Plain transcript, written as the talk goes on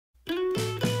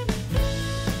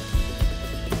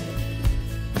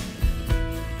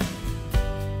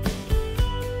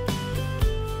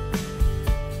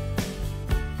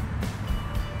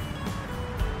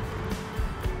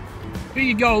Here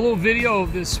you go, a little video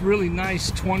of this really nice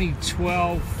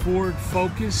 2012 Ford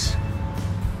Focus.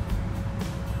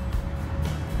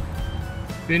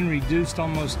 Been reduced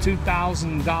almost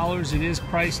 $2,000. It is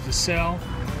priced to sell.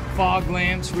 Fog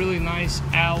lamps, really nice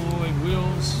alloy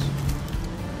wheels.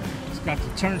 It's got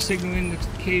the turn signal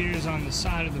indicators on the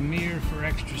side of the mirror for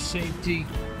extra safety.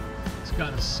 It's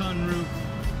got a sunroof.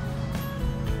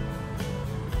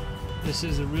 This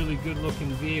is a really good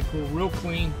looking vehicle, real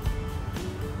clean.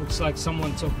 Looks like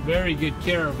someone took very good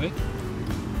care of it.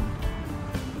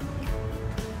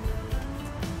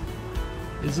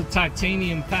 It's a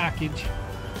titanium package.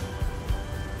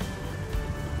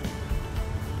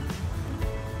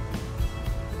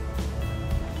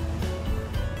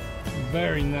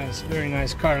 Very nice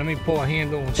car. Let me pull a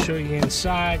handle and show you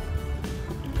inside.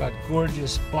 Got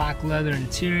gorgeous black leather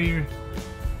interior.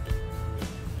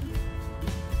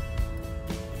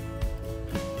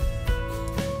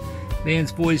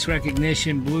 Advanced voice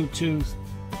recognition, Bluetooth.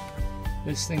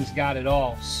 This thing's got it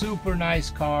all. Super nice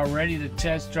car, ready to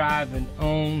test drive and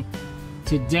own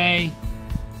today.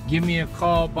 Give me a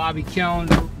call, Bobby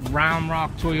Callender, Round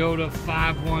Rock Toyota,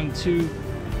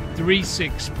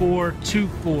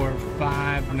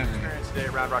 512-364-2459. Experience today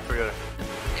at Round Rock Toyota.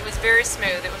 It was very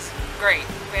smooth. It was great.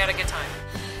 We had a good time.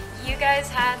 You guys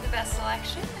had the best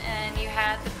selection, and you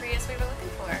had the Prius we were looking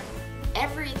for.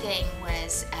 Everything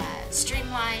was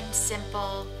streamlined,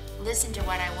 simple, listened to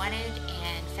what I wanted,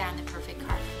 and found the perfect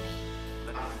car for me.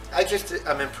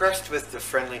 I'm impressed with the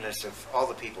friendliness of all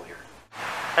the people here.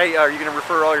 Hey, are you going to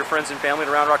refer all your friends and family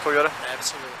to Round Rock Toyota?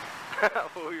 Absolutely.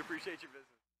 Well, we appreciate you.